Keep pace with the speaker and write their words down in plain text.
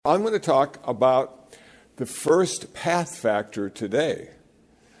I'm going to talk about the first path factor today,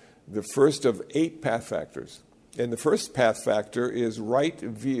 the first of 8 path factors. And the first path factor is right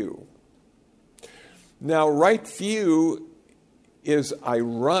view. Now, right view is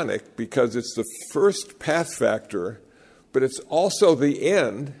ironic because it's the first path factor, but it's also the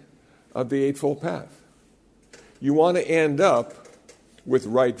end of the Eightfold Path. You want to end up with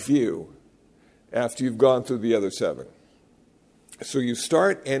right view after you've gone through the other 7. So you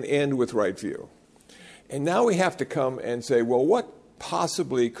start and end with right view. And now we have to come and say, well, what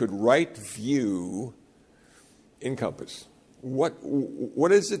possibly could right view encompass?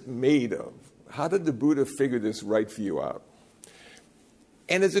 What is it made of? How did the Buddha figure this right view out?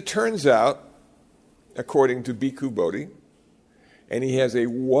 And as it turns out, according to Bhikkhu Bodhi, and he has a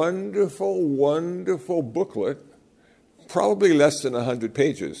wonderful, wonderful booklet, probably less than 100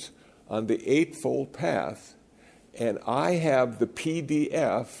 pages, on the Eightfold Path, and I have the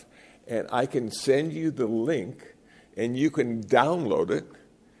PDF, and I can send you the link, and you can download it.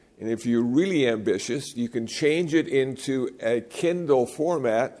 And if you're really ambitious, you can change it into a Kindle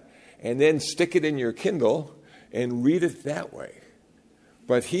format and then stick it in your Kindle and read it that way.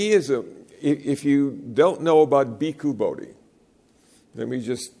 But he is if you don't know about Bhikkhu Bodhi, let me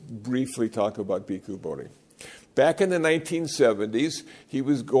just briefly talk about Bhikkhu Bodhi. Back in the 1970s, he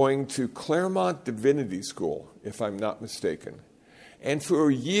was going to Claremont Divinity School, if I'm not mistaken. And for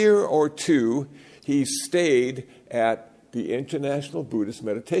a year or two, he stayed at the International Buddhist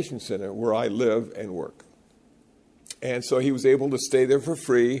Meditation Center, where I live and work. And so he was able to stay there for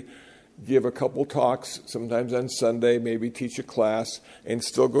free, give a couple talks, sometimes on Sunday, maybe teach a class, and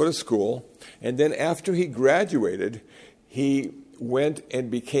still go to school. And then after he graduated, he went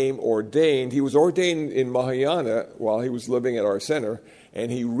and became ordained. He was ordained in Mahayana while he was living at our center,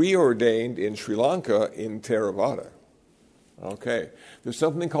 and he reordained in Sri Lanka in Theravada. Okay. There's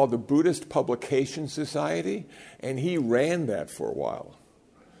something called the Buddhist Publication Society, and he ran that for a while.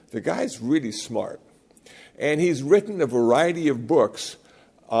 The guy's really smart. And he's written a variety of books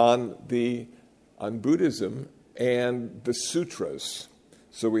on Buddhism and the sutras.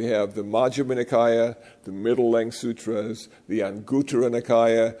 So we have the Majjhima Nikaya, the Middle Length Sutras, the Anguttara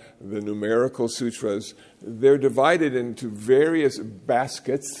Nikaya, the Numerical Sutras. They're divided into various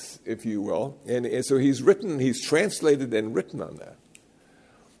baskets, if you will. And so he's translated and written on that.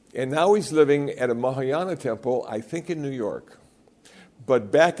 And now he's living at a Mahayana temple, I think in New York.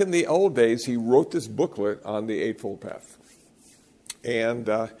 But back in the old days, he wrote this booklet on the Eightfold Path. And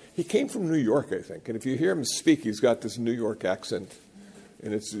he came from New York, I think. And if you hear him speak, he's got this New York accent.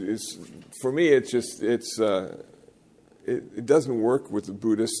 And it's for me, it doesn't work with the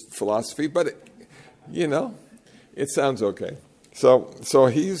Buddhist philosophy, but it sounds okay. So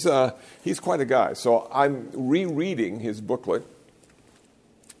he's quite a guy. So I'm rereading his booklet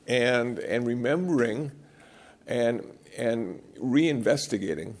and remembering and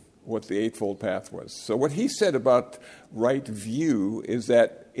reinvestigating what the Eightfold Path was. So what he said about right view is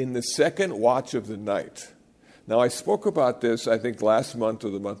that in the second watch of the night. Now, I spoke about this, I think, last month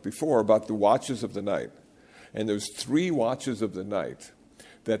or the month before, about the watches of the night. And there's 3 watches of the night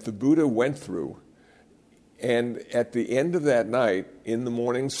that the Buddha went through. And at the end of that night, in the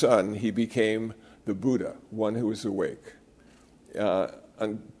morning sun, he became the Buddha, one who was awake.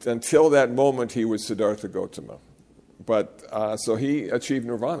 Until that moment, he was Siddhartha Gautama. But so he achieved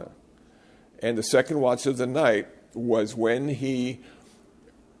nirvana. And the second watch of the night was when he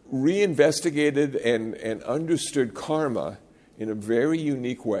reinvestigated and understood karma in a very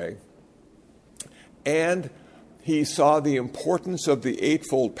unique way. And he saw the importance of the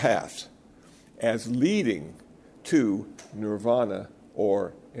Eightfold Path as leading to nirvana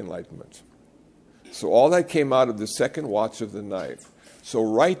or enlightenment. So all that came out of the second watch of the night. So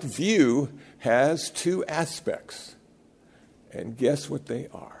right view has 2 aspects. And guess what they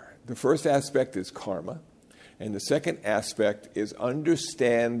are? The first aspect is karma. And the second aspect is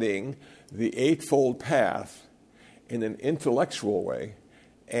understanding the Eightfold Path in an intellectual way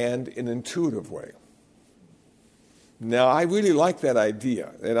and an intuitive way. Now, I really like that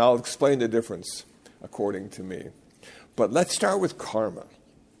idea, and I'll explain the difference according to me. But let's start with karma.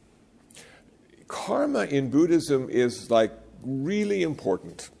 Karma in Buddhism is really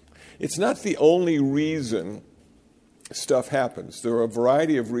important. It's not the only reason stuff happens. There are a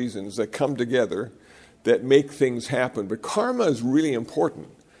variety of reasons that come together that make things happen. But karma is really important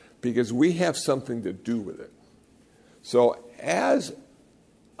because we have something to do with it. So as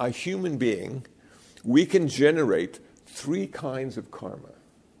a human being, we can generate 3 kinds of karma.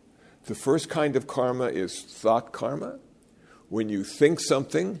 The first kind of karma is thought karma. When you think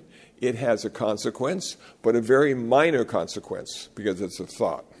something, it has a consequence, but a very minor consequence because it's a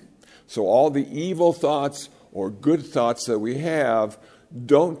thought. So all the evil thoughts or good thoughts that we have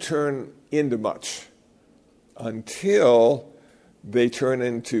don't turn into much until they turn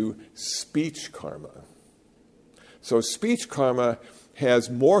into speech karma. So speech karma has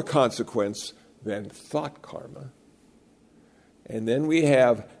more consequence than thought karma. And then we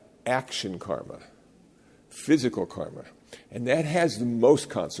have action karma, physical karma. And that has the most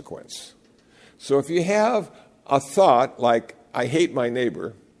consequence. So if you have a thought like, I hate my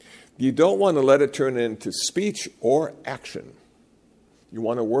neighbor, you don't want to let it turn into speech or action. You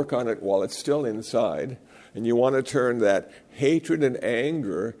want to work on it while it's still inside, and you want to turn that hatred and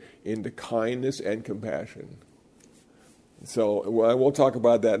anger into kindness and compassion. So we'll talk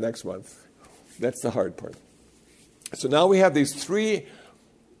about that next month. That's the hard part. So now we have these three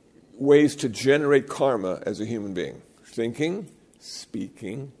ways to generate karma as a human being: thinking,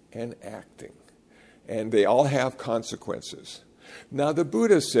 speaking, and acting. And they all have consequences. Now the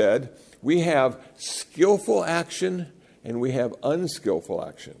Buddha said we have skillful action and we have unskillful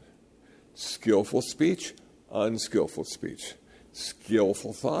action. Skillful speech, unskillful speech.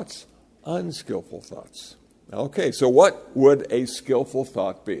 Skillful thoughts, unskillful thoughts. Okay, so what would a skillful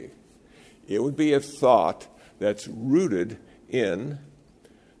thought be? It would be a thought that's rooted in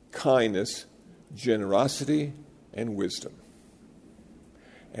kindness, generosity, and wisdom.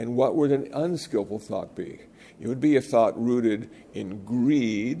 And what would an unskillful thought be? It would be a thought rooted in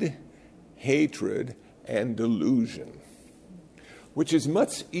greed, hatred, and delusion, which is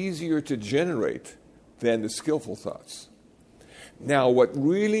much easier to generate than the skillful thoughts. Now, what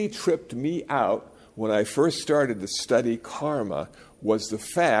really tripped me out when I first started to study karma was the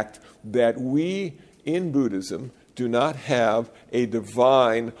fact that we, in Buddhism, do not have a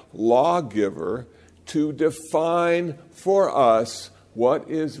divine lawgiver to define for us what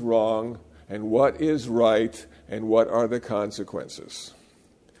is wrong and what is right and what are the consequences.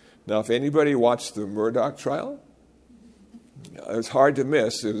 Now, if anybody watched the Murdoch trial, it was hard to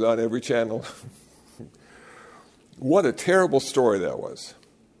miss. It was on every channel. What a terrible story that was,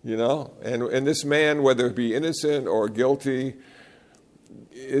 you know? And this man, whether it be innocent or guilty,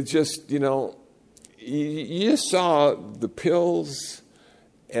 it just, you know, you saw the pills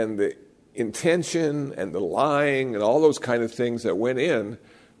and the intention and the lying and all those kind of things that went in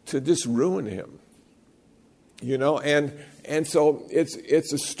to just ruin him, you know? And so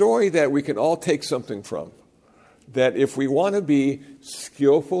it's a story that we can all take something from. That if we want to be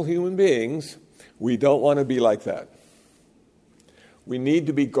skillful human beings, we don't want to be like that. We need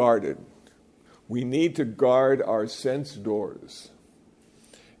to be guarded. We need to guard our sense doors.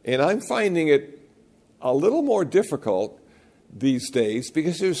 And I'm finding it a little more difficult these days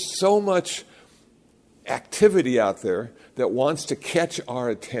because there's so much activity out there that wants to catch our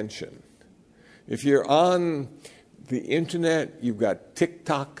attention. If you're on the internet, you've got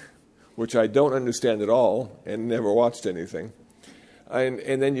TikTok, which I don't understand at all and never watched anything.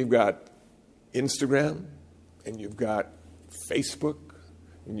 And then you've got Instagram, and you've got Facebook,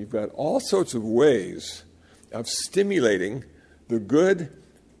 and you've got all sorts of ways of stimulating the good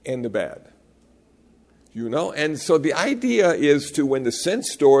and the bad. You know? And so the idea is to, when the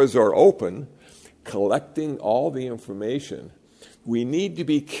sense doors are open, collecting all the information, we need to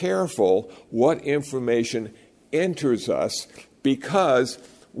be careful what information enters us, because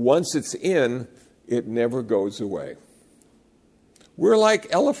once it's in, it never goes away. We're like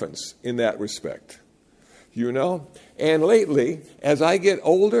elephants in that respect, you know? And lately, as I get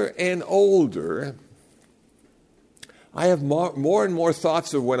older and older, I have more and more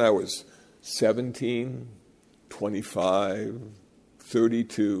thoughts of when I was 17, 25,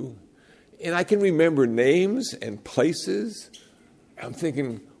 32. And I can remember names and places. I'm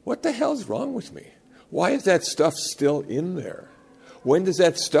thinking, what the hell's wrong with me? Why is that stuff still in there? When does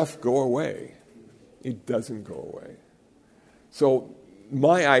that stuff go away? It doesn't go away. So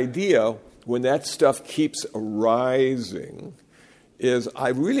my idea, when that stuff keeps arising, is I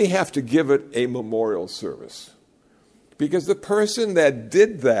really have to give it a memorial service. Because the person that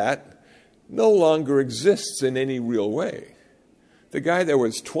did that no longer exists in any real way. The guy that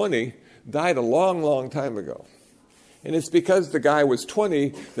was 20 died a long, long time ago. And it's because the guy was 20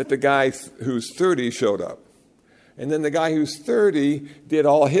 that the guy who's 30 showed up. And then the guy who's 30 did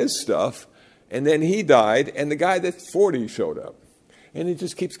all his stuff, and then he died, and the guy that's 40 showed up. And it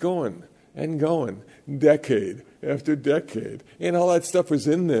just keeps going and going, decade after decade. And all that stuff was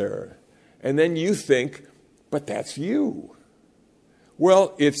in there. And then you think, but that's you.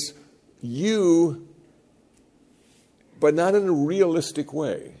 Well, it's you, but not in a realistic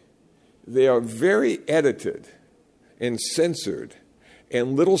way. They are very edited and censored,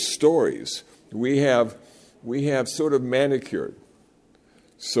 and little stories we have sort of manicured.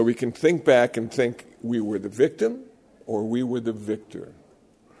 So we can think back and think we were the victim or we were the victor.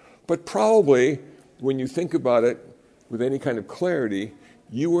 But probably, when you think about it with any kind of clarity,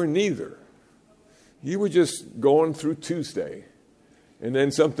 you were neither. You were just going through Tuesday, and then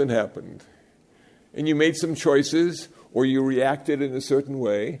something happened. And you made some choices, or you reacted in a certain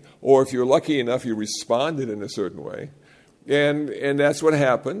way, or if you're lucky enough, you responded in a certain way. And that's what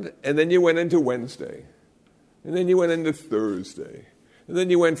happened. And then you went into Wednesday. And then you went into Thursday. And then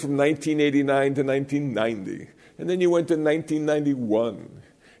you went from 1989 to 1990. And then you went to 1991.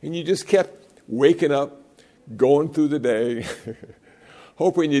 And you just kept waking up, going through the day,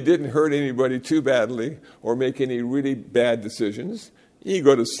 hoping you didn't hurt anybody too badly or make any really bad decisions. You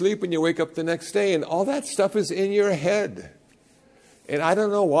go to sleep and you wake up the next day, and all that stuff is in your head. And I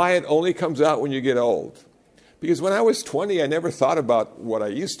don't know why it only comes out when you get old. Because when I was 20, I never thought about what I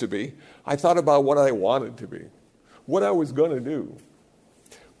used to be. I thought about what I wanted to be, what I was going to do.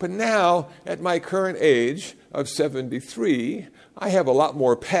 But now, at my current age of 73, I have a lot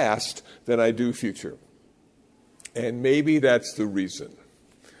more past than I do future. And maybe that's the reason,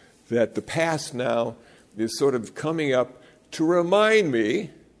 that the past now is sort of coming up to remind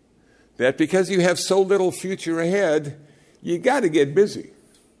me that because you have so little future ahead, you got to get busy.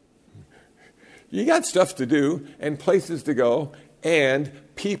 You got stuff to do and places to go and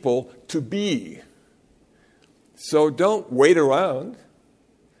people to be. So don't wait around.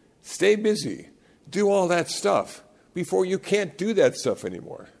 Stay busy. Do all that stuff before you can't do that stuff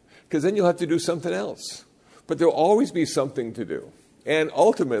anymore, because then you'll have to do something else. But there'll always be something to do. And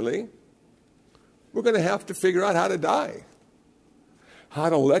ultimately, we're going to have to figure out how to die, how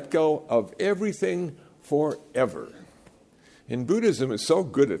to let go of everything forever. And Buddhism is so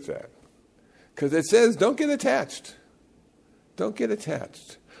good at that, because it says, don't get attached. Don't get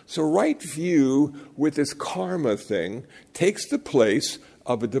attached. So right view with this karma thing takes the place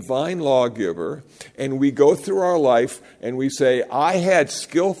of a divine lawgiver, and we go through our life and we say, I had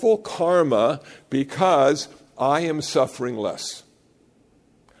skillful karma because I am suffering less.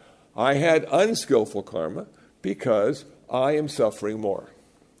 I had unskillful karma because I am suffering more.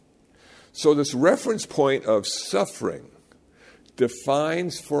 So this reference point of suffering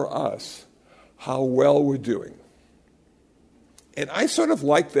defines for us how well we're doing. And I sort of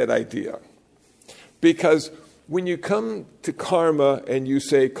like that idea, because when you come to karma and you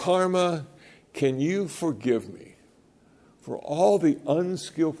say, karma, can you forgive me for all the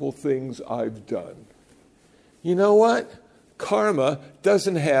unskillful things I've done? You know what? Karma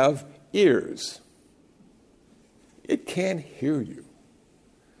doesn't have ears. It can't hear you.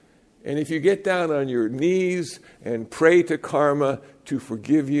 And if you get down on your knees and pray to karma to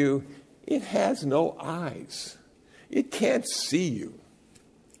forgive you, it has no eyes. It can't see you.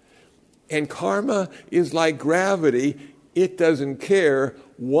 And karma is like gravity. It doesn't care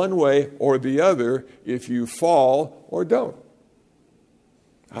one way or the other if you fall or don't.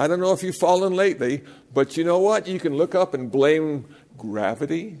 I don't know if you've fallen lately, but you know what? You can look up and blame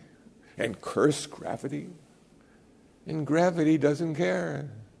gravity and curse gravity. And gravity doesn't care.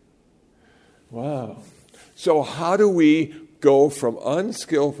 Wow. So how do we go from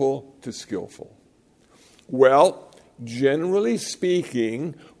unskillful to skillful? Well, generally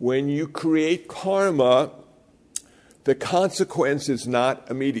speaking, when you create karma, the consequence is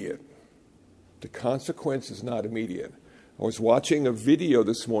not immediate. The consequence is not immediate. I was watching a video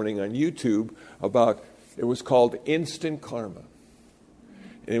this morning on YouTube about, it was called Instant Karma.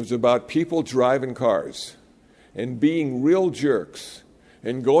 And it was about people driving cars and being real jerks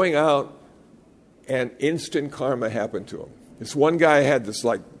and going out, and instant karma happened to them. This one guy had this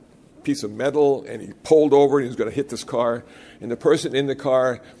piece of metal, and he pulled over and he was going to hit this car, and the person in the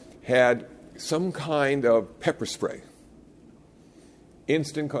car had some kind of pepper spray.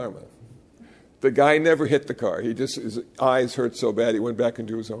 Instant karma. The guy never hit the car. His eyes hurt so bad he went back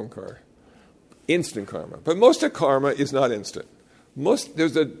into his own car. Instant karma. But most of karma is not instant.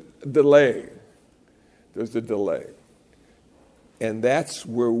 There's a delay. There's a delay. And that's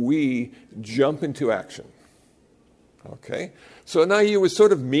where we jump into action. Okay? So now you were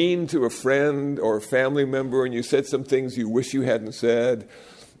sort of mean to a friend or a family member, and you said some things you wish you hadn't said.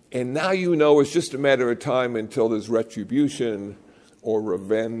 And now you know it's just a matter of time until there's retribution or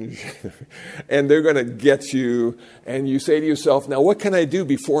revenge. And they're going to get you. And you say to yourself, now what can I do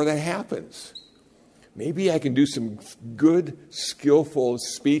before that happens? Maybe I can do some good, skillful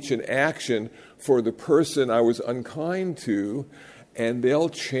speech and action for the person I was unkind to, and they'll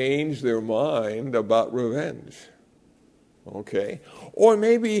change their mind about revenge. Okay? Or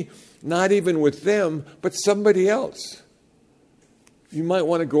maybe not even with them, but somebody else. You might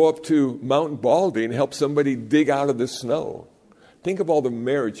want to go up to Mount Baldy and help somebody dig out of the snow. Think of all the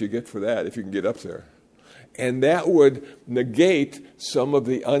merit you get for that if you can get up there. And that would negate some of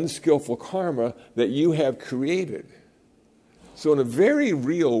the unskillful karma that you have created. So in a very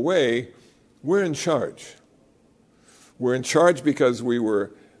real way, we're in charge. We're in charge because we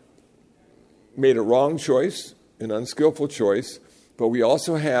made a wrong choice, an unskillful choice, but we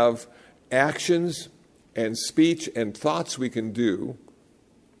also have actions and speech and thoughts we can do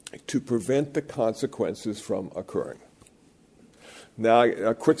to prevent the consequences from occurring. Now,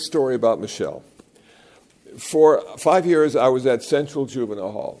 a quick story about Michelle. For 5 years, I was at Central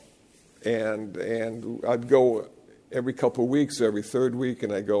Juvenile Hall, and I'd go every couple of weeks, every third week,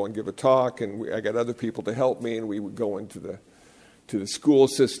 and I'd go and give a talk, and I got other people to help me, and we would go into the school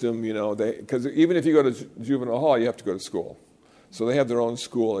system, because even if you go to Juvenile Hall, you have to go to school. So they have their own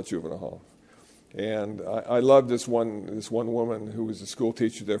school at Juvenile Hall. And I loved this one woman who was a school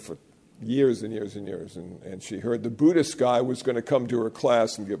teacher there for years and years and years, and she heard the Buddhist guy was going to come to her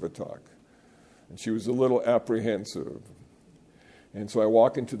class and give a talk. And she was a little apprehensive. And so I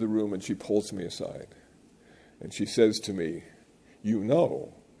walk into the room, and she pulls me aside. And she says to me,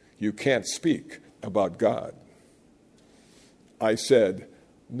 you can't speak about God. I said,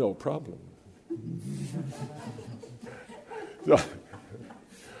 no problem.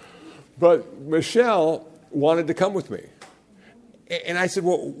 But Michelle wanted to come with me. And I said,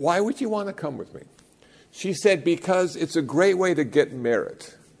 well, why would you want to come with me? She said, because it's a great way to get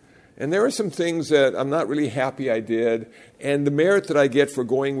merit. And there are some things that I'm not really happy I did. And the merit that I get for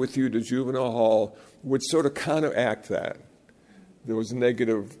going with you to Juvenile Hall would sort of counteract that. There was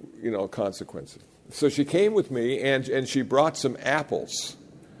negative, consequences. So she came with me, and she brought some apples.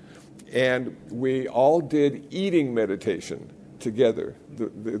 And we all did eating meditation together,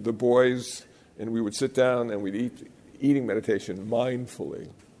 the boys, and we would sit down and we'd eating meditation mindfully,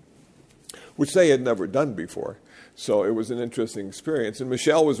 which they had never done before. So it was an interesting experience. And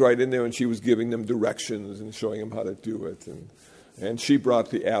Michelle was right in there, and she was giving them directions and showing them how to do it. And she brought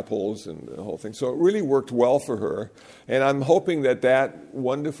the apples and the whole thing. So it really worked well for her. And I'm hoping that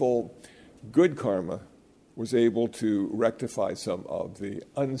wonderful good karma was able to rectify some of the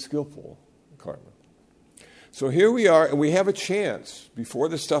unskillful karma. So here we are, and we have a chance, before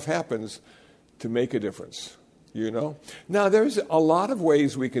this stuff happens, to make a difference, Now, there's a lot of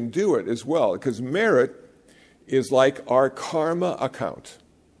ways we can do it as well, because merit is like our karma account,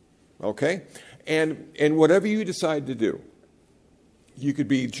 okay? And whatever you decide to do, you could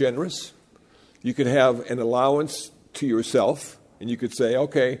be generous. You could have an allowance to yourself, and you could say,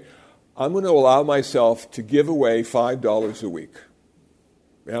 okay, I'm going to allow myself to give away $5 a week.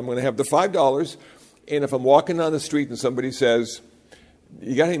 And I'm going to have the $5, and if I'm walking down the street and somebody says,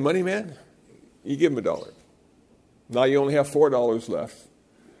 you got any money, man? You give them $1. Now you only have $4 left.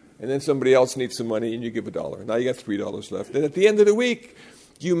 And then somebody else needs some money, and you give $1. Now you got $3 left. And at the end of the week,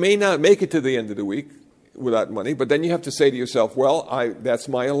 you may not make it to the end of the week without money, but then you have to say to yourself, well, that's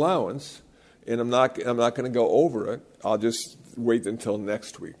my allowance, and I'm not going to go over it. I'll just wait until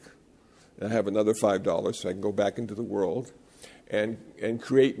next week. And I have another $5 so I can go back into the world and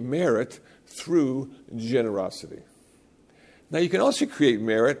create merit through generosity. Now, you can also create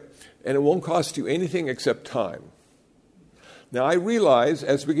merit, and it won't cost you anything except time. Now, I realize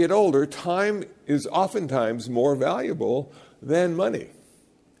as we get older, time is oftentimes more valuable than money.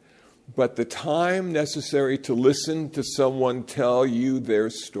 But the time necessary to listen to someone tell you their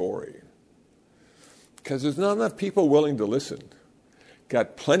story. Because there's not enough people willing to listen.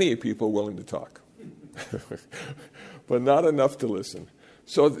 Got plenty of people willing to talk. But not enough to listen.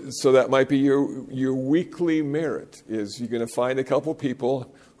 So that might be your weekly merit, is you're going to find a couple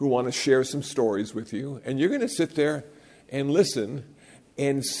people who want to share some stories with you, and you're going to sit there and listen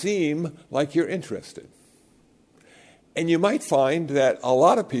and seem like you're interested. And you might find that a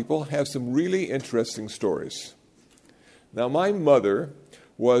lot of people have some really interesting stories. Now, my mother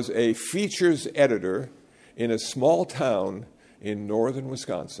was a features editor in a small town in northern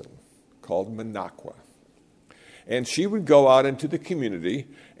Wisconsin called Minocqua. And she would go out into the community,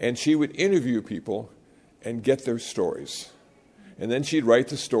 and she would interview people and get their stories. And then she'd write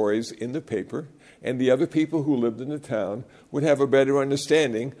the stories in the paper, and the other people who lived in the town would have a better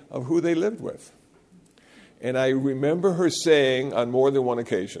understanding of who they lived with. And I remember her saying on more than one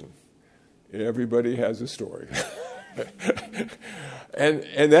occasion, everybody has a story. and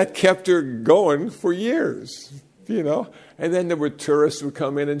that kept her going for years, And then there were tourists who would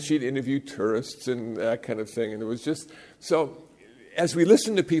come in, and she'd interview tourists and that kind of thing. And it was just, so as we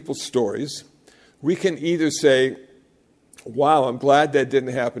listen to people's stories, we can either say, wow, I'm glad that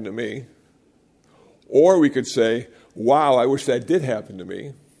didn't happen to me. Or we could say, wow, I wish that did happen to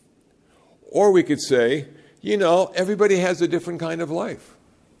me. Or we could say, You know, everybody has a different kind of life.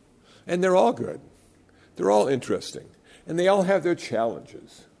 And they're all good. They're all interesting. And they all have their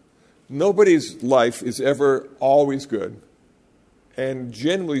challenges. Nobody's life is ever always good. And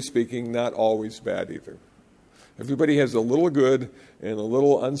generally speaking, not always bad either. Everybody has a little good and a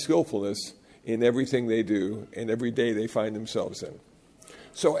little unskillfulness in everything they do and every day they find themselves in.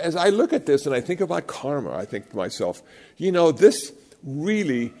 So as I look at this and I think about karma, I think to myself, you know, this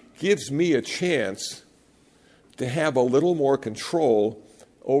really gives me a chance to have a little more control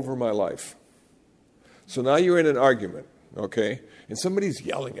over my life. So now you're in an argument, okay? And somebody's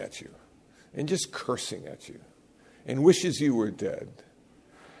yelling at you and just cursing at you and wishes you were dead.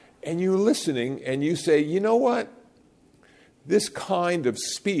 And you're listening and you say, you know what? This kind of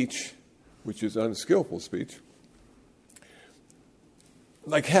speech, which is unskillful speech,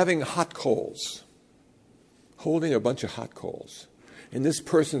 like having hot coals, holding a bunch of hot coals. And this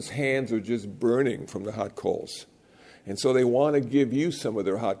person's hands are just burning from the hot coals. And so they want to give you some of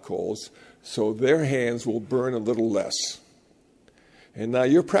their hot coals so their hands will burn a little less. And now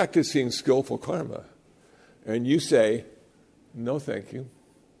you're practicing skillful karma. And you say, no, thank you.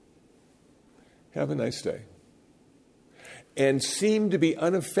 Have a nice day. And seem to be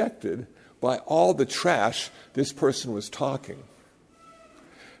unaffected by all the trash this person was talking.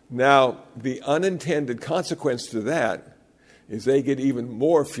 Now, the unintended consequence to that is they get even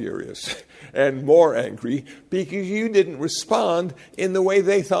more furious and more angry because you didn't respond in the way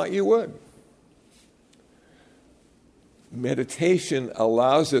they thought you would. Meditation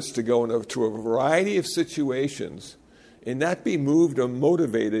allows us to go into a variety of situations and not be moved or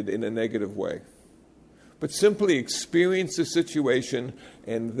motivated in a negative way, but simply experience the situation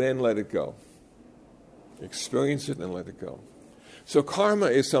and then let it go. Experience it and let it go. So karma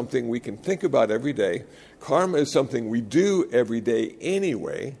is something we can think about every day. Karma is something we do every day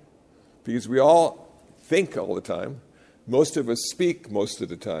anyway, because we all think all the time. Most of us speak most of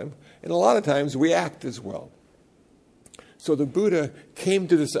the time, and a lot of times we act as well. So the Buddha came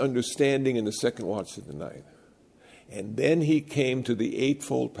to this understanding in the second watch of the night. And then he came to the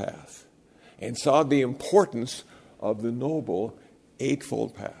Eightfold Path and saw the importance of the Noble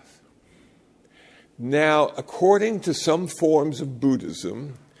Eightfold Path. Now, according to some forms of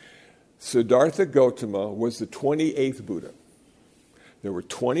Buddhism, Siddhartha Gautama was the 28th Buddha. There were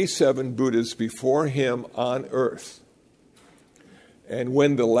 27 Buddhas before him on earth. And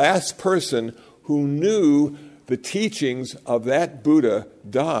when the last person who knew the teachings of that Buddha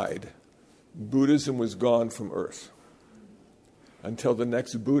died, Buddhism was gone from earth until the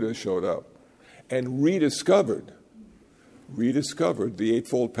next Buddha showed up and rediscovered the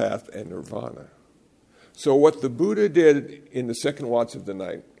Eightfold Path and Nirvana. So what the Buddha did in the second watch of the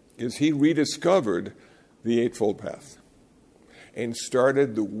night is he rediscovered the Eightfold Path and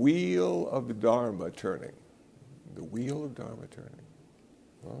started the wheel of the Dharma turning. The wheel of Dharma turning.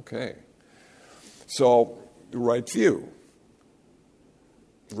 Okay. So, the right view,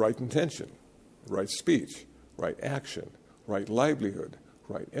 right intention, right speech, right action, right livelihood,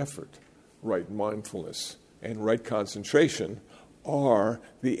 right effort, right mindfulness, and right concentration are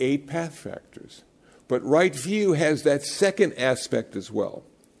the 8 path factors. But right view has that second aspect as well.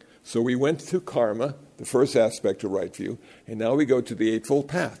 So we went to karma, the first aspect of right view, and now we go to the Eightfold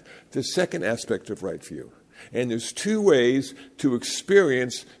Path, the second aspect of right view. And there's 2 ways to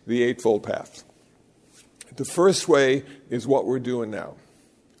experience the Eightfold Path. The first way is what we're doing now.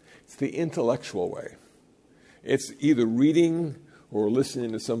 It's the intellectual way. It's either reading or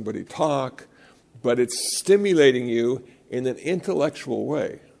listening to somebody talk, but it's stimulating you in an intellectual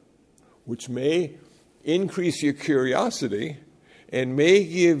way, which may increase your curiosity and may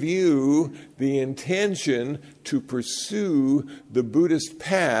give you the intention to pursue the Buddhist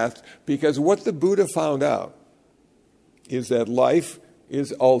path, because what the Buddha found out is that life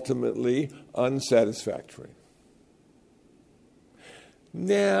is ultimately unsatisfactory.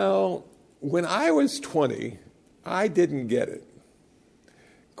 Now, when I was 20, I didn't get it.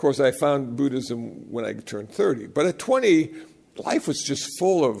 Of course, I found Buddhism when I turned 30. But at 20, life was just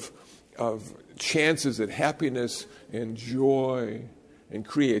full of chances at happiness and joy and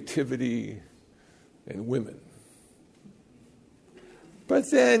creativity and women.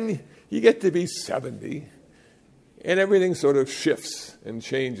 But then you get to be 70, and everything sort of shifts and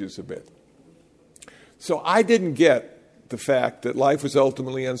changes a bit. So I didn't get the fact that life was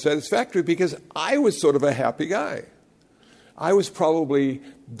ultimately unsatisfactory because I was sort of a happy guy. I was probably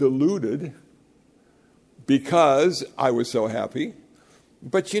deluded because I was so happy.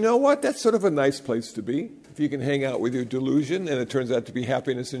 But you know what? That's sort of a nice place to be. If you can hang out with your delusion and it turns out to be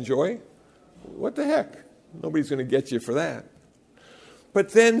happiness and joy, what the heck? Nobody's going to get you for that.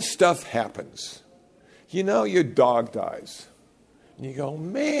 But then stuff happens. your dog dies. And you go,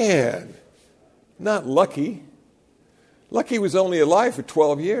 man, not Lucky. Lucky was only alive for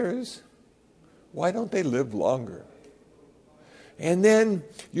 12 years. Why don't they live longer? And then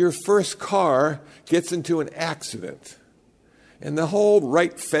your first car gets into an accident. And the whole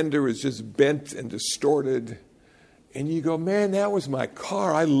right fender is just bent and distorted. And you go, man, that was my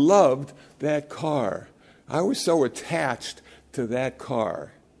car. I loved that car. I was so attached to that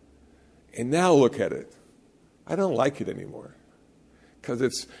car. And now look at it. I don't like it anymore because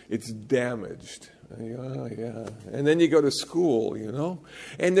it's damaged. And you go, oh, yeah. And then you go to school,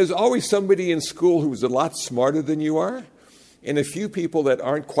 And there's always somebody in school who's a lot smarter than you are, and a few people that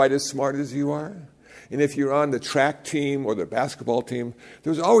aren't quite as smart as you are. And if you're on the track team or the basketball team,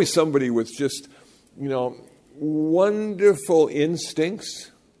 there's always somebody with just, wonderful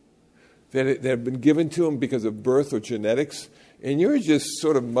instincts that have been given to them because of birth or genetics. And you're just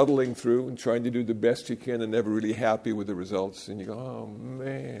sort of muddling through and trying to do the best you can and never really happy with the results. And you go, oh,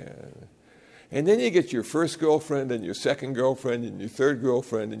 man. And then you get your first girlfriend and your second girlfriend and your third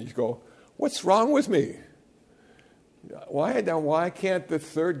girlfriend, and you go, what's wrong with me? Why can't the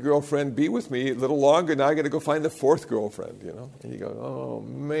third girlfriend be with me a little longer? Now I got to go find the fourth girlfriend, And you go, oh,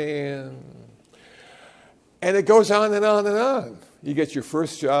 man. And it goes on and on and on. You get your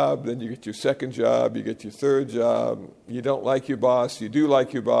first job, then you get your second job, you get your third job. You don't like your boss. You do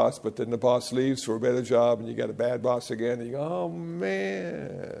like your boss, but then the boss leaves for a better job, and you got a bad boss again. And you go, oh,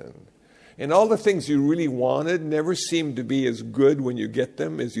 man. And all the things you really wanted never seem to be as good when you get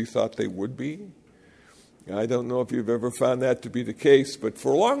them as you thought they would be. I don't know if you've ever found that to be the case, but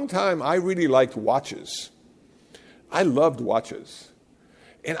for a long time, I really liked watches. I loved watches.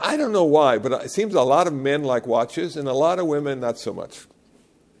 And I don't know why, but it seems a lot of men like watches and a lot of women not so much.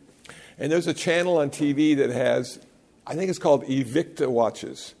 And there's a channel on TV that has, I think it's called Evicta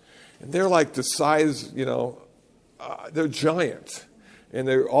watches. And they're like the size, they're giant. And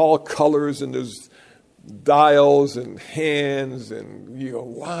they're all colors, and there's dials and hands, and you go,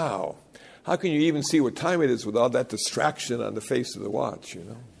 wow. How can you even see what time it is with all that distraction on the face of the watch,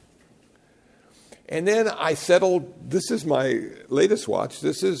 And then I settled, this is my latest watch.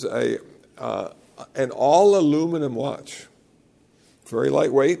 This is an all-aluminum watch. Very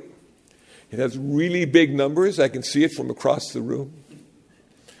lightweight. It has really big numbers. I can see it from across the room.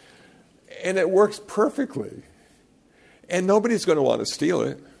 And it works perfectly. And nobody's going to want to steal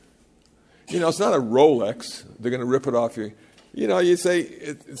it. It's not a Rolex. They're going to rip it off you. You say,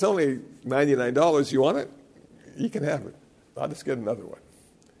 it's only $99. You want it? You can have it. I'll just get another one.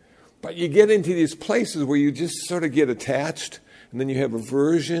 But you get into these places where you just sort of get attached, and then you have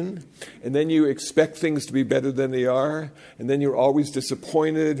aversion, and then you expect things to be better than they are, and then you're always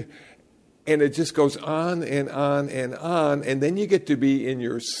disappointed, and it just goes on and on and on, and then you get to be in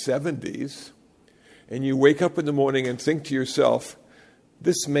your 70s, and you wake up in the morning and think to yourself,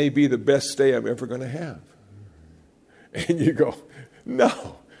 this may be the best day I'm ever going to have. And you go,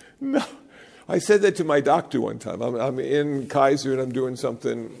 no. I said that to my doctor one time. I'm in Kaiser and I'm doing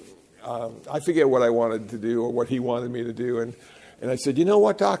something. I forget what I wanted to do or what he wanted me to do. And I said, you know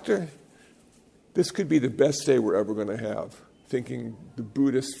what, doctor? This could be the best day we're ever going to have. Thinking the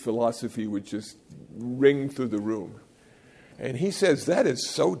Buddhist philosophy would just ring through the room. And he says, that is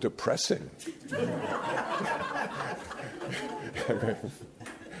so depressing.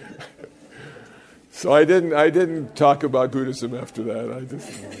 So I didn't talk about Buddhism after that. I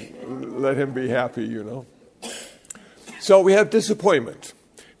just let him be happy, So we have disappointment.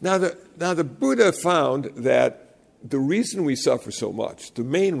 Now the Buddha found that the reason we suffer so much, the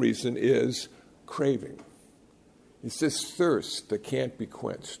main reason is craving. It's this thirst that can't be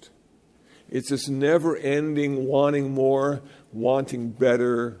quenched. It's this never-ending wanting more, wanting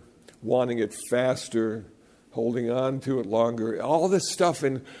better, wanting it faster, holding on to it longer, all this stuff.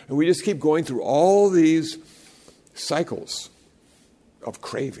 And we just keep going through all these cycles of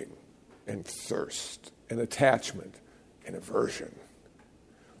craving and thirst and attachment and aversion.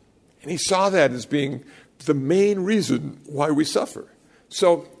 And he saw that as being the main reason why we suffer.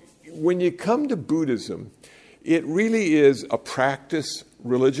 So when you come to Buddhism, it really is a practice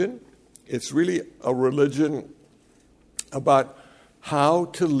religion. It's really a religion about how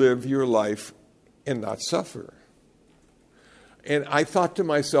to live your life and not suffer. And I thought to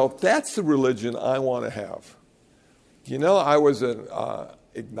myself, that's the religion I want to have. I was an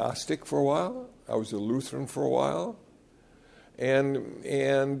agnostic for a while. I was a Lutheran for a while. And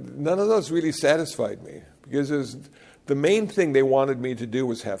none of those really satisfied me because the main thing they wanted me to do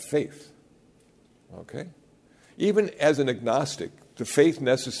was have faith. Okay? Even as an agnostic, the faith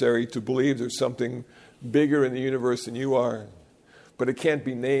necessary to believe there's something bigger in the universe than you are, but it can't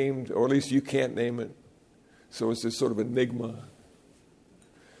be named, or at least you can't name it. So it's this sort of enigma.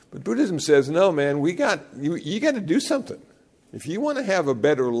 But Buddhism says, no, man, you got to do something. If you want to have a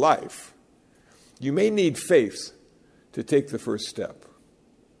better life, you may need faith to take the first step.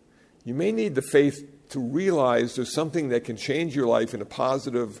 You may need the faith to realize there's something that can change your life in a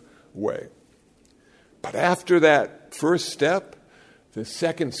positive way. But after that first step, the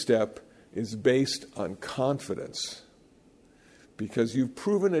second step is based on confidence because you've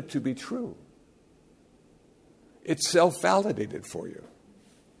proven it to be true. It's self-validated for you.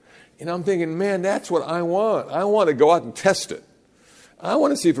 And I'm thinking, man, that's what I want. I want to go out and test it. I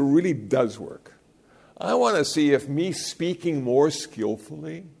want to see if it really does work. I want to see if me speaking more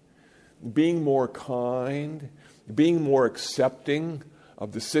skillfully, being more kind, being more accepting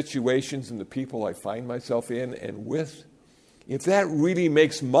of the situations and the people I find myself in and with, if that really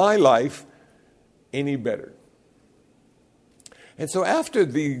makes my life any better. And so after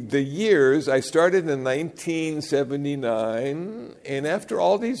the years, I started in 1979, and after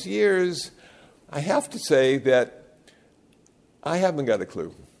all these years, I have to say that I haven't got a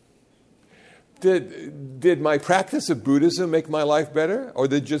clue. Did my practice of Buddhism make my life better? Or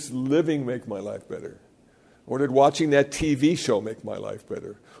did just living make my life better? Or did watching that TV show make my life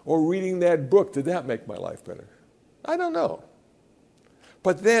better? Or reading that book, did that make my life better? I don't know.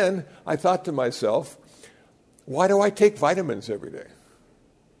 But then I thought to myself, why do I take vitamins every day?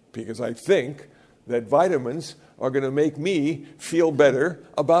 Because I think that vitamins are going to make me feel better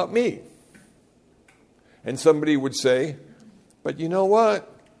about me. And somebody would say, but you know what?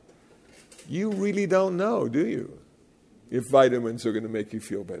 You really don't know, do you? If vitamins are going to make you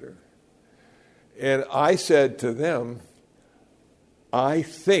feel better. And I said to them, I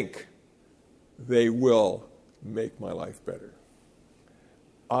think they will make my life better.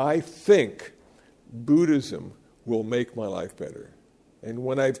 I think Buddhism will make my life better. And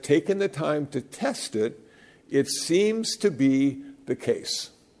when I've taken the time to test it, it seems to be the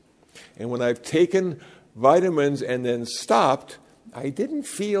case. And when I've taken vitamins and then stopped, I didn't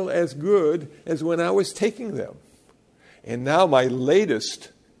feel as good as when I was taking them. And now my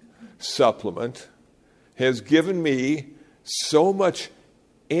latest supplement has given me so much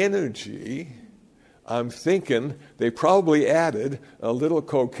energy, I'm thinking they probably added a little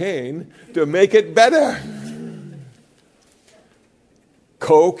cocaine to make it better.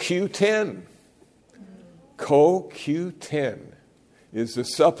 CoQ10. CoQ10 is the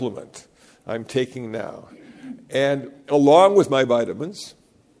supplement I'm taking now. And along with my vitamins,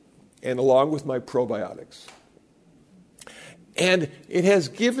 and along with my probiotics. And it has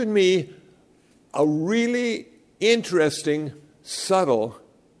given me a really interesting, subtle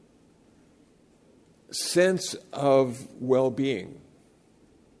sense of well-being.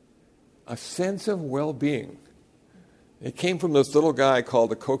 A sense of well-being. It came from this little guy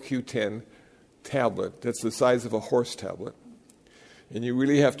called a CoQ10 tablet that's the size of a horse tablet. And you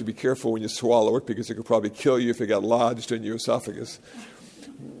really have to be careful when you swallow it because it could probably kill you if it got lodged in your esophagus.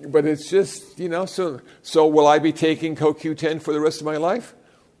 But it's just, so will I be taking CoQ10 for the rest of my life?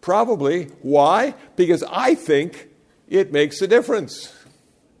 Probably. Why? Because I think it makes a difference.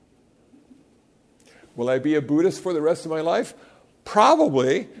 Will I be a Buddhist for the rest of my life?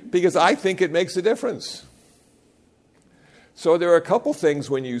 Probably, because I think it makes a difference. So there are a couple things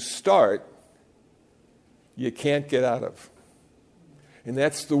when you start, you can't get out of. And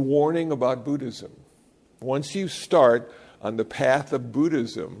that's the warning about Buddhism. Once you start on the path of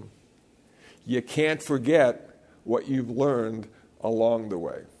Buddhism, you can't forget what you've learned along the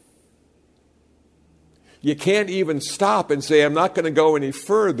way. You can't even stop and say, I'm not going to go any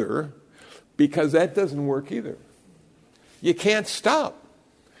further, because that doesn't work either. You can't stop.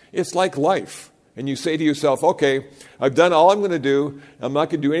 It's like life. And you say to yourself, okay, I've done all I'm going to do. I'm not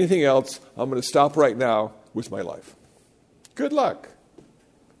going to do anything else. I'm going to stop right now with my life. Good luck.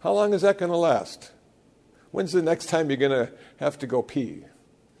 How long is that going to last? When's the next time you're going to have to go pee?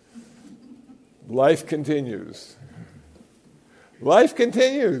 Life continues. Life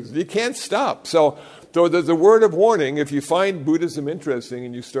continues. You can't stop. So there's a word of warning. If you find Buddhism interesting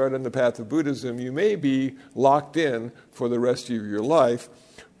and you start on the path of Buddhism, you may be locked in for the rest of your life.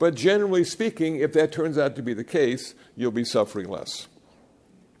 But generally speaking, if that turns out to be the case, you'll be suffering less.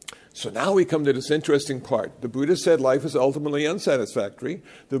 So now we come to this interesting part. The Buddha said life is ultimately unsatisfactory.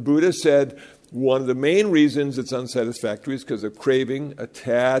 The Buddha said one of the main reasons it's unsatisfactory is because of craving,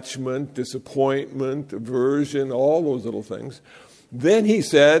 attachment, disappointment, aversion, all those little things. Then he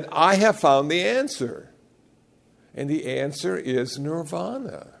said, I have found the answer. And the answer is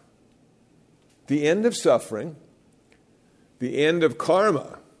nirvana. The end of suffering, the end of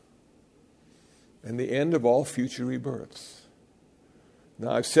karma, and the end of all future rebirths.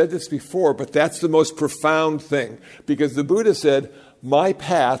 Now, I've said this before, but that's the most profound thing. Because the Buddha said, my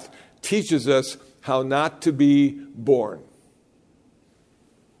path teaches us how not to be born.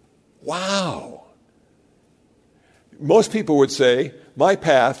 Wow. Most people would say, my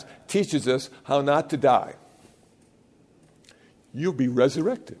path teaches us how not to die. You'll be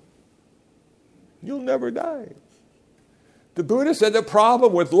resurrected. You'll never die. The Buddha said the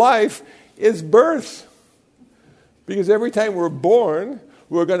problem with life is birth. Because every time we're born,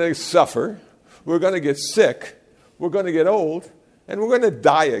 we're going to suffer, we're going to get sick, we're going to get old, and we're going to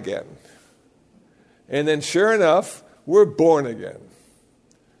die again. And then sure enough, we're born again.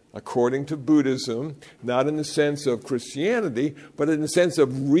 According to Buddhism, not in the sense of Christianity, but in the sense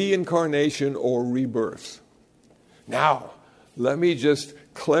of reincarnation or rebirth. Now, let me just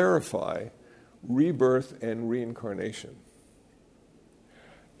clarify rebirth and reincarnation.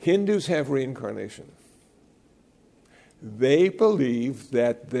 Hindus have reincarnation. They believe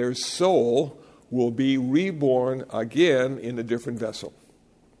that their soul will be reborn again in a different vessel.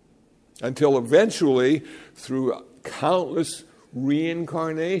 Until eventually, through countless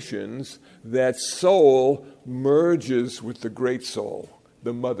reincarnations, that soul merges with the great soul,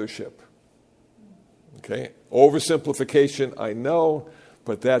 the mothership. Okay? Oversimplification, I know,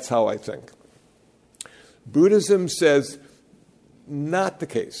 but that's how I think. Buddhism says not the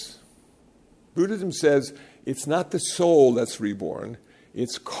case. Buddhism says it's not the soul that's reborn,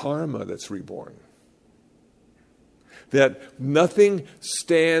 it's karma that's reborn. That nothing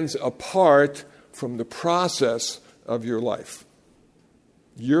stands apart from the process of your life.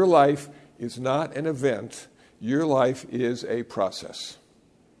 Your life is not an event. Your life is a process.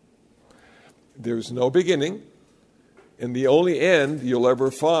 There's no beginning, and the only end you'll ever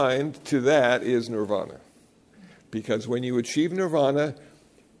find to that is nirvana. Because when you achieve nirvana,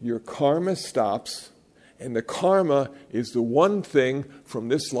 your karma stops, and the karma is the one thing from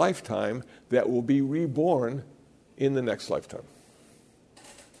this lifetime that will be reborn in the next lifetime.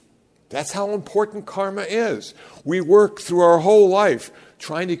 That's how important karma is. We work through our whole life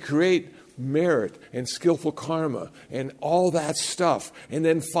trying to create merit and skillful karma and all that stuff. And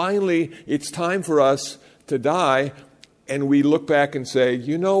then finally, it's time for us to die, and we look back and say,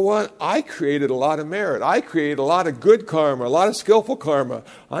 you know what? I created a lot of merit. I created a lot of good karma, a lot of skillful karma.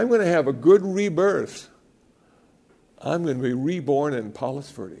 I'm going to have a good rebirth. I'm going to be reborn in Palos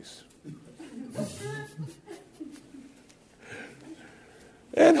Verdes.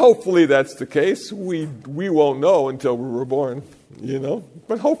 And hopefully that's the case. We won't know until we're reborn, you know.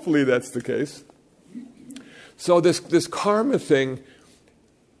 But hopefully that's the case. So this karma thing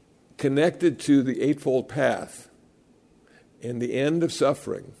connected to the Eightfold Path and the end of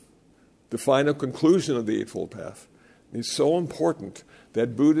suffering, the final conclusion of the Eightfold Path, is so important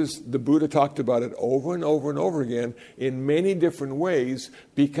that the Buddha talked about it over and over and over again in many different ways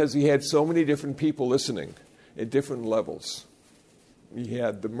because he had so many different people listening at different levels. He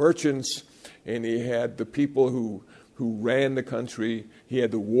had the merchants, and he had the people who ran the country. He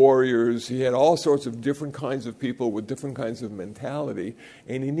had the warriors. He had all sorts of different kinds of people with different kinds of mentality.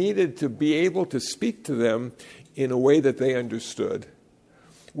 And he needed to be able to speak to them in a way that they understood,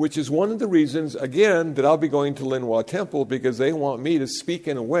 which is one of the reasons, again, that I'll be going to Linhua Temple, because they want me to speak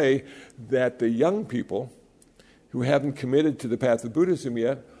in a way that the young people who haven't committed to the path of Buddhism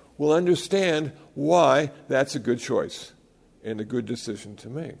yet will understand why that's a good choice and a good decision to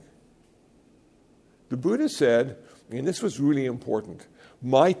make. The Buddha said, and this was really important,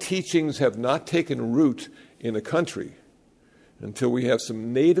 my teachings have not taken root in a country until we have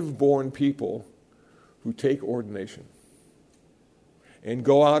some native-born people who take ordination and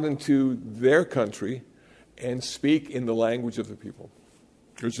go out into their country and speak in the language of the people,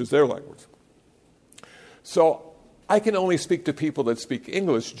 which is their language. So I can only speak to people that speak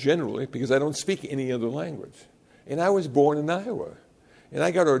English generally because I don't speak any other language. And I was born in Iowa, and I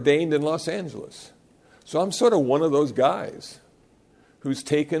got ordained in Los Angeles. So I'm sort of one of those guys who's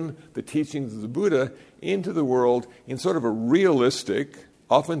taken the teachings of the Buddha into the world in sort of a realistic,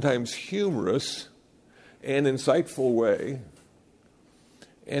 oftentimes humorous, and insightful way,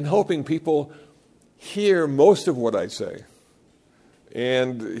 and hoping people hear most of what I say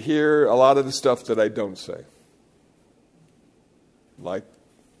and hear a lot of the stuff that I don't say. Like,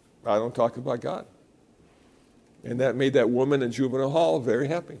 I don't talk about God. And that made that woman in Juvenile Hall very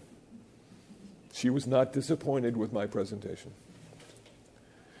happy. She was not disappointed with my presentation.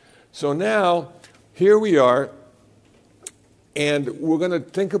 So now, here we are, and we're going to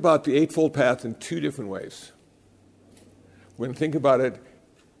think about the Eightfold Path in two different ways. We're going to think about it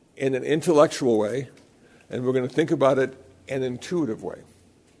in an intellectual way, and we're going to think about it in an intuitive way.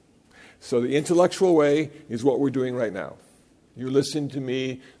 So the intellectual way is what we're doing right now. You listen to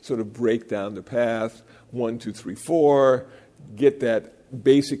me sort of break down the path, 1, 2, 3, 4, get that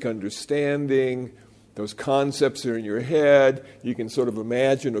basic understanding. Those concepts are in your head. You can sort of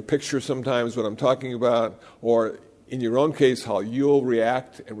imagine or picture sometimes what I'm talking about, or in your own case, how you'll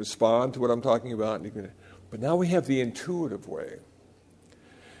react and respond to what I'm talking about. But now we have the intuitive way.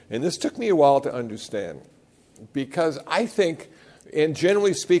 And this took me a while to understand, because I think, and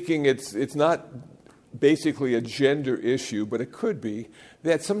generally speaking, it's not basically a gender issue, but it could be,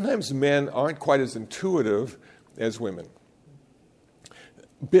 that sometimes men aren't quite as intuitive as women.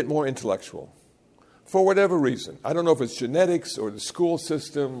 A bit more intellectual. For whatever reason. I don't know if it's genetics or the school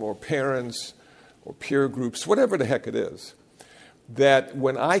system or parents or peer groups, whatever the heck it is. That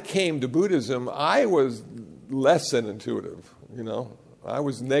when I came to Buddhism, I was less than intuitive, I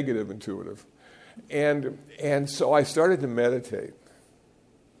was negative intuitive. And so I started to meditate.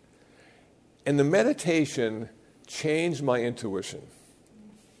 And the meditation changed my intuition.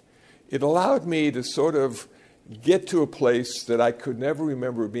 It allowed me to sort of get to a place that I could never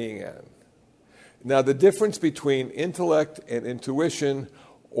remember being at. Now, the difference between intellect and intuition,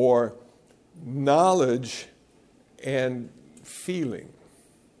 or knowledge and feeling,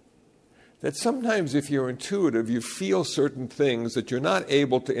 that sometimes if you're intuitive, you feel certain things that you're not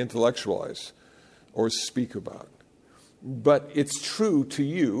able to intellectualize or speak about. But it's true to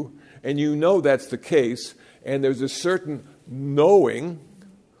you, and you know that's the case, and there's a certain knowing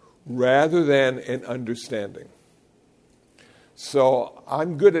rather than an understanding. So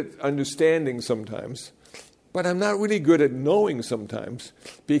I'm good at understanding sometimes, but I'm not really good at knowing sometimes,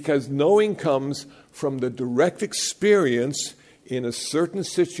 because knowing comes from the direct experience in a certain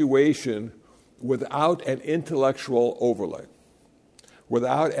situation without an intellectual overlay,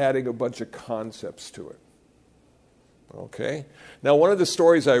 without adding a bunch of concepts to it. Okay? Now, one of the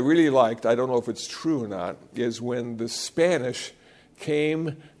stories I really liked, I don't know if it's true or not, is when the Spanish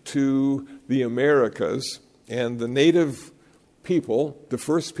came to the Americas, and the native people, the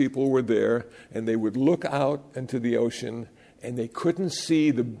first people, were there, and they would look out into the ocean, and they couldn't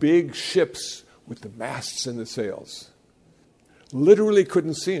see the big ships with the masts and the sails. Literally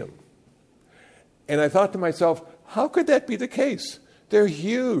couldn't see them. And I thought to myself, how could that be the case? They're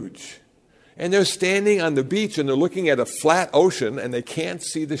huge. And they're standing on the beach, and they're looking at a flat ocean, and they can't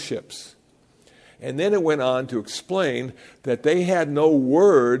see the ships. And then it went on to explain that they had no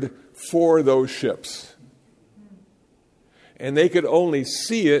word for those ships. And they could only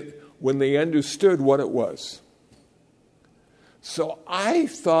see it when they understood what it was. So I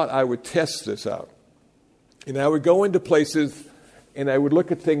thought I would test this out. And I would go into places and I would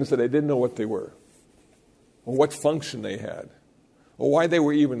look at things that I didn't know what they were, or what function they had, or why they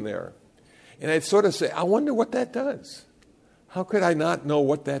were even there. And I'd sort of say, I wonder what that does. How could I not know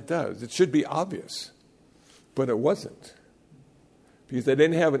what that does? It should be obvious. But it wasn't. Because I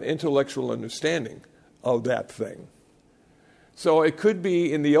didn't have an intellectual understanding of that thing. So it could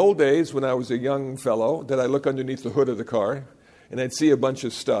be in the old days when I was a young fellow that I look underneath the hood of the car and I'd see a bunch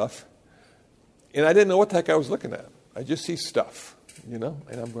of stuff. And I didn't know what the heck I was looking at. I just see stuff, and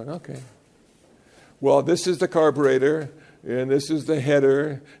I'm going, okay. Well, this is the carburetor, and this is the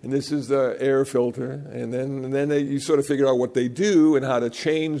header, and this is the air filter. And then you sort of figure out what they do and how to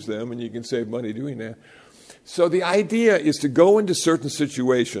change them, and you can save money doing that. So the idea is to go into certain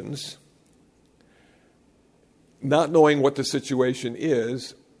situations not knowing what the situation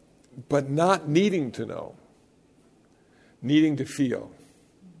is, but not needing to know, needing to feel.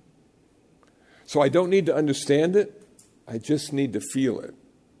 So I don't need to understand it, I just need to feel it.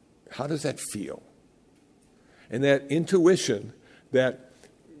 How does that feel? And that intuition, that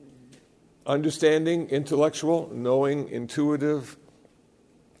understanding, intellectual, knowing, intuitive,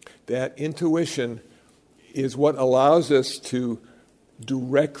 that intuition is what allows us to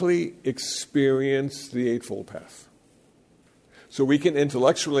directly experience the Eightfold Path. So we can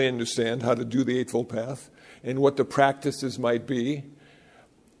intellectually understand how to do the Eightfold Path and what the practices might be,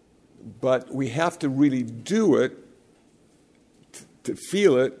 but we have to really do it, to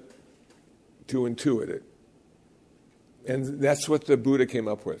feel it, to intuit it. And that's what the Buddha came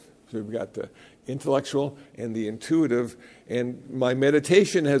up with. So we've got the intellectual and the intuitive, and my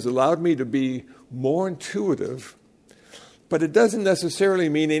meditation has allowed me to be more intuitive, but it doesn't necessarily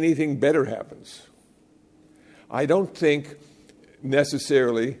mean anything better happens. I don't think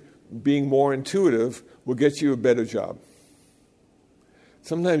necessarily being more intuitive will get you a better job.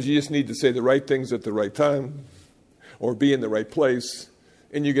 Sometimes you just need to say the right things at the right time, or be in the right place,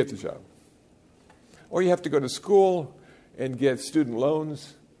 and you get the job. Or you have to go to school and get student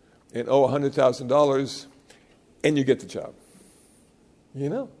loans and owe $100,000, and you get the job.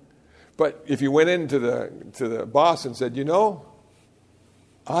 But if you went into the boss and said,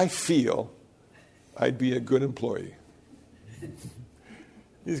 I feel I'd be a good employee,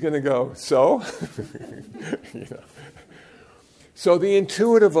 he's going to go, so? So the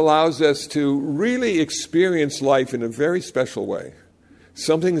intuitive allows us to really experience life in a very special way,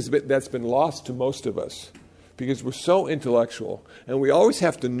 something that's been lost to most of us because we're so intellectual, and we always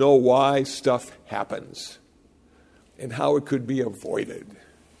have to know why stuff happens and how it could be avoided.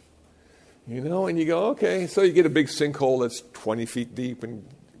 And you go, okay, so you get a big sinkhole that's 20 feet deep and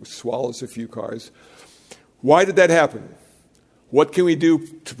swallows a few cars. Why did that happen? What can we do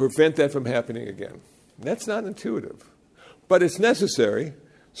to prevent that from happening again? That's not intuitive. But it's necessary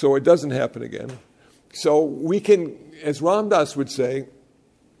so it doesn't happen again. So we can, as Ram Dass would say,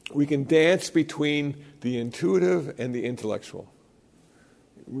 we can dance between the intuitive and the intellectual.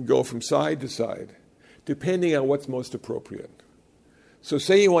 We go from side to side, depending on what's most appropriate. So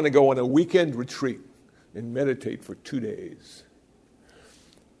say you want to go on a weekend retreat and meditate for 2 days.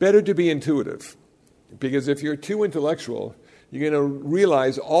 Better to be intuitive, because if you're too intellectual, you're going to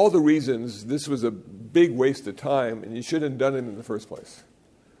realize all the reasons this was a big waste of time and you shouldn't have done it in the first place.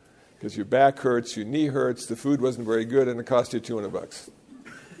 Because your back hurts, your knee hurts, the food wasn't very good, and it cost you $200.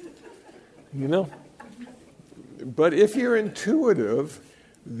 But if you're intuitive,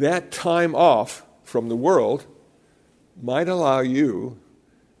 that time off from the world might allow you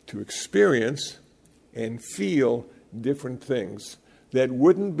to experience and feel different things that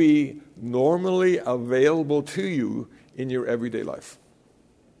wouldn't be normally available to you in your everyday life.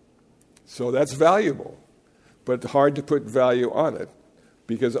 So that's valuable, but hard to put value on it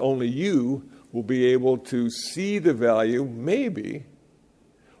because only you will be able to see the value, maybe,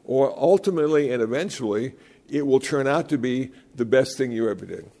 or ultimately and eventually it will turn out to be the best thing you ever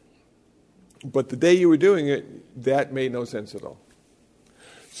did. But the day you were doing it, that made no sense at all.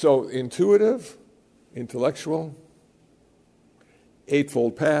 So intuitive, intellectual,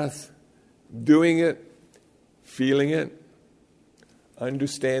 Eightfold Path, doing it, feeling it,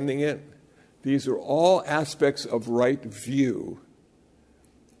 understanding it. These are all aspects of right view.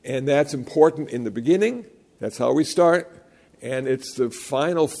 And that's important in the beginning. That's how we start. And it's the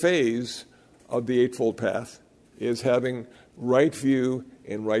final phase of the Eightfold Path, is having right view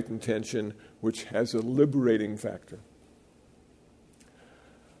and right intention, which has a liberating factor.